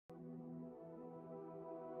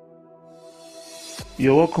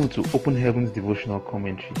You're welcome to Open Heaven's Devotional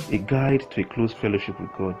Commentary, a guide to a close fellowship with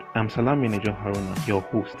God. I'm Salami Eneojo Haruna, your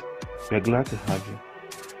host. We are glad to have you.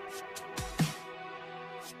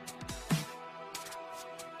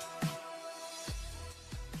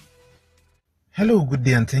 Hello, good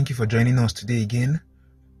day, and thank you for joining us today again.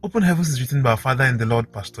 Open Heavens is written by our Father in the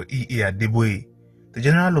Lord, Pastor Enoch Adejare Adeboye, the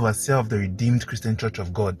General Overseer of the Redeemed Christian Church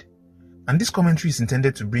of God. And this commentary is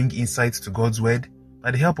intended to bring insights to God's Word by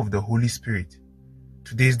the help of the Holy Spirit.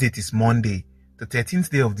 Today's date is Monday, the 13th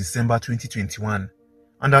day of December 2021,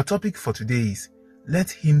 and our topic for today is, Let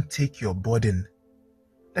Him Take Your Burden.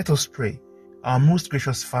 Let us pray. Our most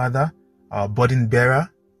gracious Father, our burden bearer,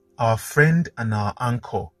 our friend and our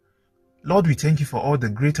anchor, Lord, we thank you for all the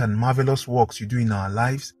great and marvelous works you do in our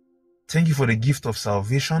lives. Thank you for the gift of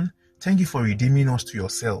salvation. Thank you for redeeming us to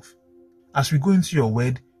yourself. As we go into your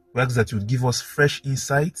word, we ask that you would give us fresh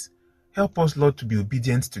insights. Help us, Lord, to be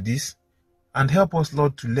obedient to this. And help us,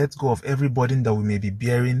 Lord, to let go of every burden that we may be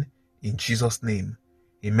bearing in Jesus' name.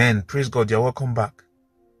 Amen. Praise God. You're welcome back.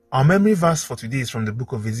 Our memory verse for today is from the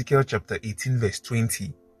book of Ezekiel chapter 18 verse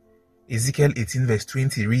 20. Ezekiel 18 verse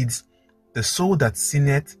 20 reads, The soul that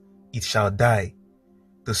sinneth, it shall die.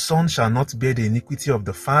 The son shall not bear the iniquity of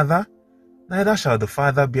the father, neither shall the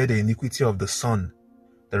father bear the iniquity of the son.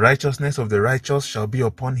 The righteousness of the righteous shall be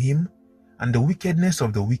upon him, and the wickedness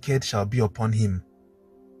of the wicked shall be upon him.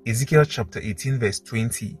 Ezekiel chapter 18 verse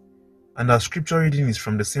 20. And our scripture reading is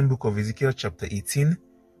from the same book of Ezekiel chapter 18.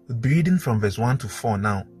 We'll be reading from verse 1 to 4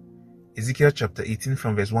 now. Ezekiel chapter 18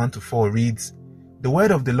 from verse 1 to 4 reads, The word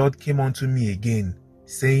of the Lord came unto me again,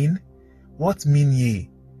 saying, What mean ye,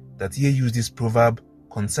 that ye use this proverb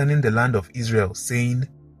concerning the land of Israel, saying,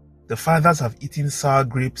 The fathers have eaten sour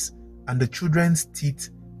grapes, and the children's teeth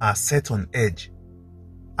are set on edge?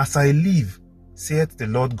 As I live, saith the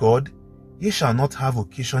Lord God, ye shall not have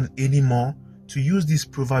occasion any more to use this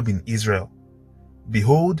proverb in Israel.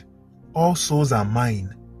 Behold, all souls are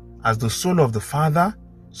mine. As the soul of the Father,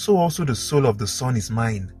 so also the soul of the Son is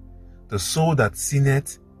mine. The soul that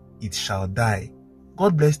sinneth, it shall die.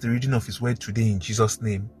 God bless the reading of His word today in Jesus'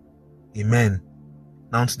 name. Amen.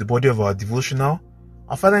 Now to the body of our devotional.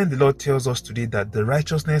 Our Father in the Lord tells us today that the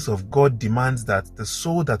righteousness of God demands that the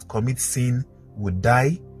soul that commits sin would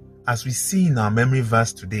die, as we see in our memory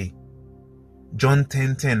verse today. John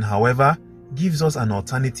 10:10, however, gives us an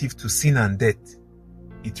alternative to sin and death.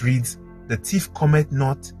 It reads, The thief cometh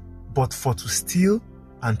not, but for to steal,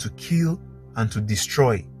 and to kill, and to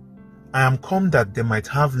destroy. I am come that they might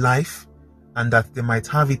have life, and that they might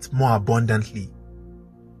have it more abundantly.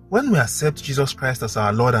 When we accept Jesus Christ as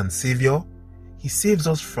our Lord and Savior, He saves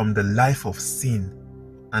us from the life of sin,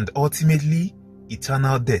 and ultimately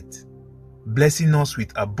eternal death, blessing us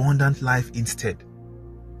with abundant life instead.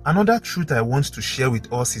 Another truth I want to share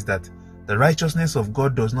with us is that the righteousness of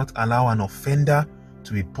God does not allow an offender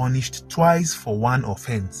to be punished twice for one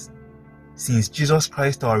offense. Since Jesus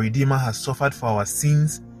Christ, our Redeemer, has suffered for our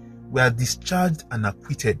sins, we are discharged and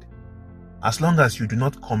acquitted. As long as you do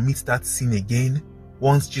not commit that sin again,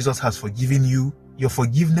 once Jesus has forgiven you, your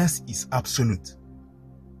forgiveness is absolute.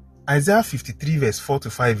 Isaiah 53 verse 4 to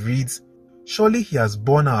 5 reads, Surely He has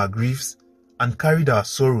borne our griefs and carried our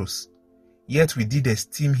sorrows. Yet we did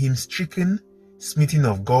esteem Him stricken, smitten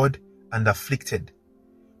of God, and afflicted.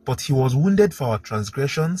 But He was wounded for our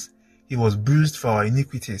transgressions, He was bruised for our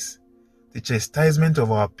iniquities. The chastisement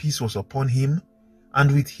of our peace was upon Him,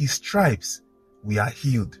 and with His stripes we are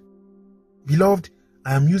healed. Beloved,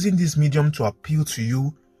 I am using this medium to appeal to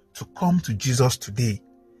you to come to Jesus today,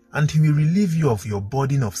 and He will relieve you of your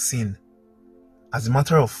burden of sin. As a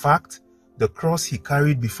matter of fact, the cross He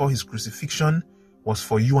carried before His crucifixion was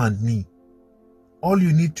for you and me. All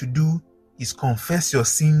you need to do is confess your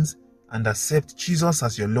sins and accept Jesus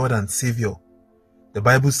as your Lord and Savior. The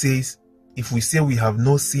Bible says, if we say we have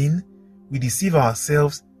no sin, we deceive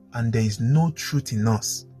ourselves and there is no truth in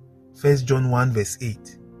us. 1 John 1 verse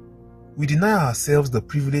 8. We deny ourselves the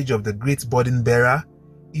privilege of the great burden bearer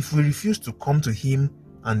if we refuse to come to Him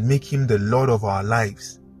and make Him the Lord of our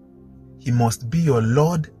lives. He must be your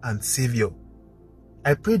Lord and Savior.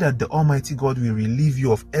 I pray that the Almighty God will relieve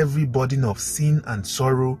you of every burden of sin and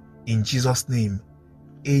sorrow in Jesus' name.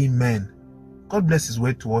 Amen. God bless His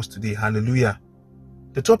word to us today. Hallelujah.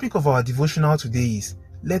 The topic of our devotional today is,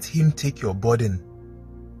 Let Him take your burden.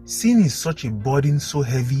 Sin is such a burden so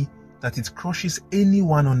heavy that it crushes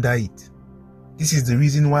anyone under it. This is the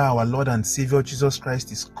reason why our Lord and Savior Jesus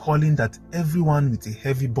Christ is calling that everyone with a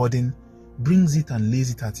heavy burden brings it and lays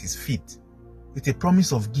it at His feet, with a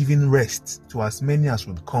promise of giving rest to as many as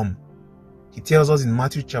would come. He tells us in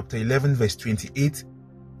Matthew chapter 11 verse 28,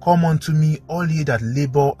 Come unto me, all ye that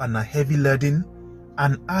labor and are heavy laden,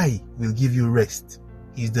 and I will give you rest.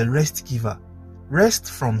 He is the rest giver.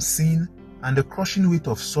 Rest from sin and the crushing weight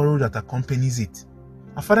of sorrow that accompanies it.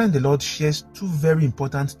 Our Father in the Lord shares two very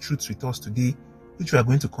important truths with us today, which we are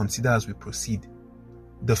going to consider as we proceed.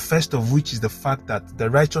 The first of which is the fact that the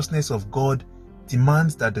righteousness of God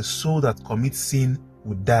demands that the soul that commits sin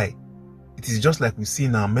would die. It is just like we see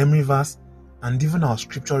in our memory verse and even our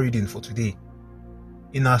scripture reading for today.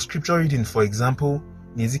 In our scripture reading, for example,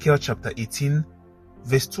 in Ezekiel chapter 18,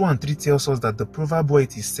 verse 2 and 3 tells us that the proverb where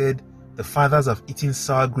it is said, the fathers have eaten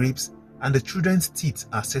sour grapes and the children's teeth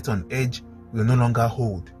are set on edge will no longer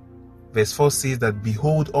hold. Verse 4 says that,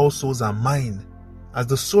 behold, all souls are mine. As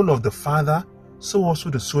the soul of the Father, so also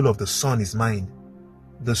the soul of the Son is mine.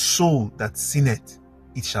 The soul that sinneth,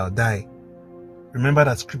 it shall die. Remember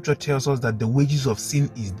that scripture tells us that the wages of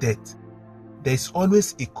sin is death. There is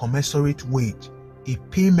always a commensurate wage, a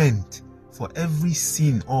payment for every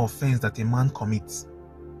sin or offense that a man commits.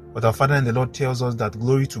 But our Father in the Lord tells us that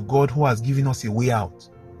glory to God who has given us a way out.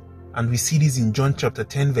 And we see this in John chapter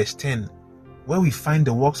 10 verse 10, where we find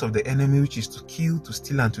the works of the enemy, which is to kill, to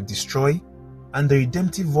steal, and to destroy, and the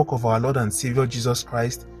redemptive work of our Lord and Savior Jesus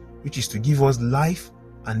Christ, which is to give us life,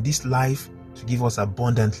 and this life to give us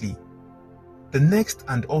abundantly. The next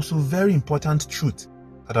and also very important truth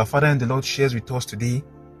that our Father in the Lord shares with us today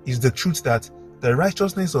is the truth that the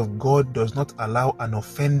righteousness of God does not allow an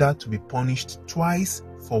offender to be punished twice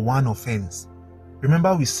for one offense.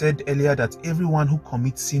 Remember we said earlier that everyone who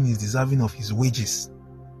commits sin is deserving of his wages.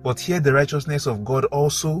 But here the righteousness of God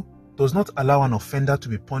also does not allow an offender to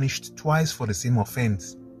be punished twice for the same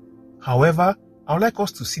offense. However, I would like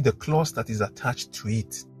us to see the clause that is attached to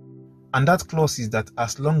it. And that clause is that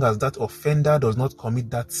as long as that offender does not commit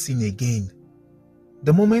that sin again.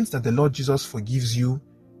 The moment that the Lord Jesus forgives you,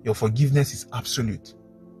 your forgiveness is absolute.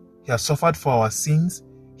 He has suffered for our sins,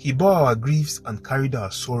 He bore our griefs and carried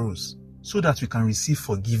our sorrows, so that we can receive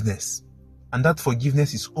forgiveness. And that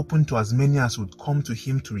forgiveness is open to as many as would come to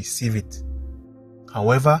Him to receive it.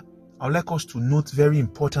 However, I would like us to note very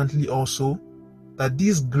importantly also that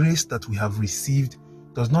this grace that we have received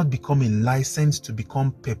does not become a license to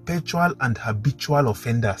become perpetual and habitual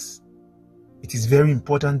offenders. It is very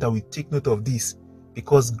important that we take note of this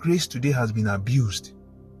because grace today has been abused.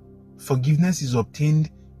 Forgiveness is obtained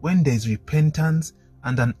when there is repentance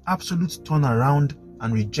and an absolute turnaround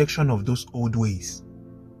and rejection of those old ways.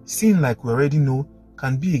 Sin, like we already know,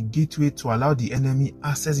 can be a gateway to allow the enemy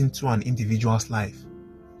access into an individual's life.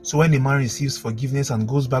 So when a man receives forgiveness and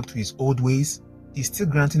goes back to his old ways, he's still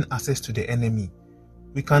granting access to the enemy.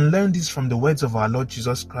 We can learn this from the words of our Lord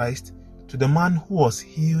Jesus Christ to the man who was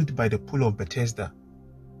healed by the pool of Bethesda.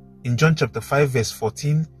 In John chapter 5 verse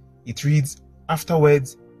 14, it reads,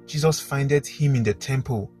 Afterwards Jesus findeth him in the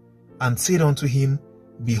temple, and said unto him,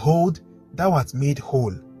 Behold, thou art made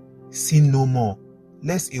whole. Sin no more,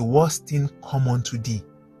 lest a worse thing come unto thee.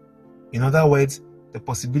 In other words, the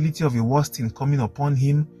possibility of a worse thing coming upon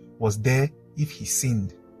him was there if he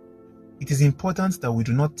sinned. It is important that we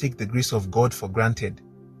do not take the grace of God for granted.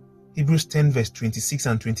 Hebrews 10 verse 26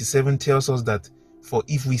 and 27 tells us that, For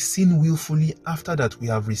if we sin willfully after that we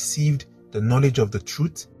have received the knowledge of the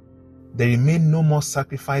truth, there remain no more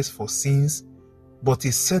sacrifice for sins, but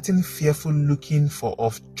a certain fearful looking for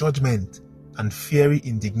of judgment and fiery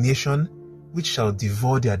indignation, which shall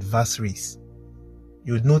devour the adversaries.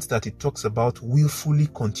 You would note that it talks about willfully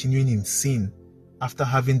continuing in sin after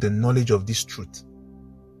having the knowledge of this truth.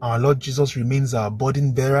 Our Lord Jesus remains our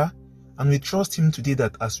burden bearer, and we trust Him today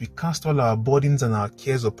that as we cast all our burdens and our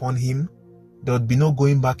cares upon Him, there would be no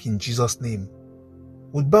going back in Jesus' name.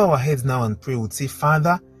 We'd bow our heads now and pray. We'd say,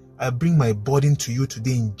 Father, I bring my burden to you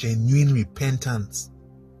today in genuine repentance.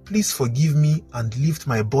 Please forgive me and lift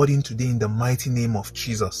my burden today in the mighty name of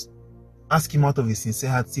Jesus. Ask Him out of a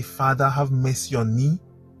sincere heart, say, Father, have mercy on me.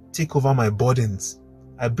 Take over my burdens.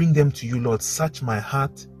 I bring them to you, Lord. Search my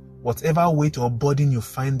heart. Whatever weight or burden you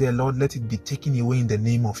find there, Lord, let it be taken away in the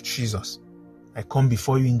name of Jesus. I come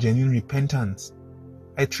before you in genuine repentance.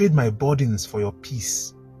 I trade my burdens for your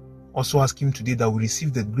peace. Also ask Him today that we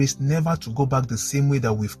receive the grace never to go back the same way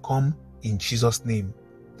that we've come in Jesus' name.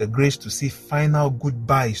 The grace to say final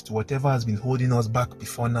goodbyes to whatever has been holding us back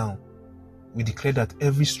before now. We declare that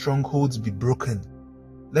every stronghold be broken.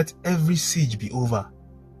 Let every siege be over.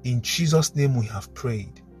 In Jesus' name we have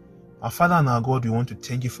prayed. Our Father and our God, we want to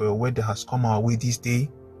thank you for your word that has come our way this day.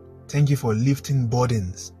 Thank you for lifting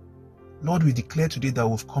burdens. Lord, we declare today that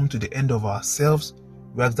we've come to the end of ourselves.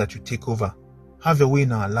 We ask that you take over. Have your way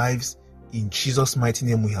in our lives. In Jesus' mighty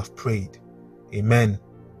name we have prayed. Amen.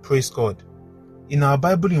 Praise God. In our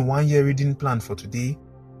Bible in 1 year reading plan for today,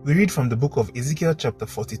 we read from the book of Ezekiel chapter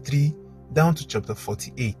 43, down to chapter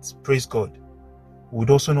 48. Praise God. We would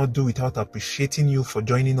also not do without appreciating you for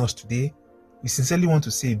joining us today. We sincerely want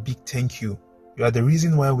to say a big thank you. You are the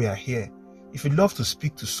reason why we are here. If you'd love to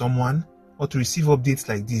speak to someone or to receive updates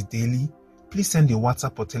like this daily, please send a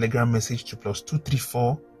WhatsApp or Telegram message to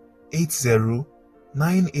 +234 80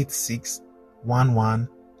 986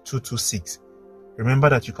 11226. Remember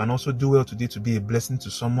that you can also do well today to be a blessing to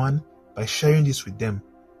someone by sharing this with them.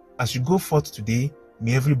 As you go forth today,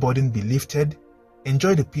 may every burden be lifted.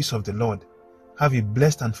 Enjoy the peace of the Lord. Have a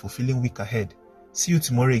blessed and fulfilling week ahead. See you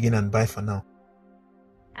tomorrow again, and bye for now.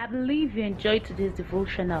 I believe you enjoyed today's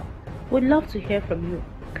devotional. We'd love to hear from you.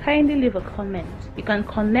 Kindly leave a comment. You can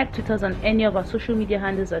connect with us on any of our social media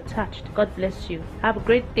handles attached. God bless you. Have a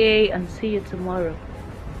great day and see you tomorrow.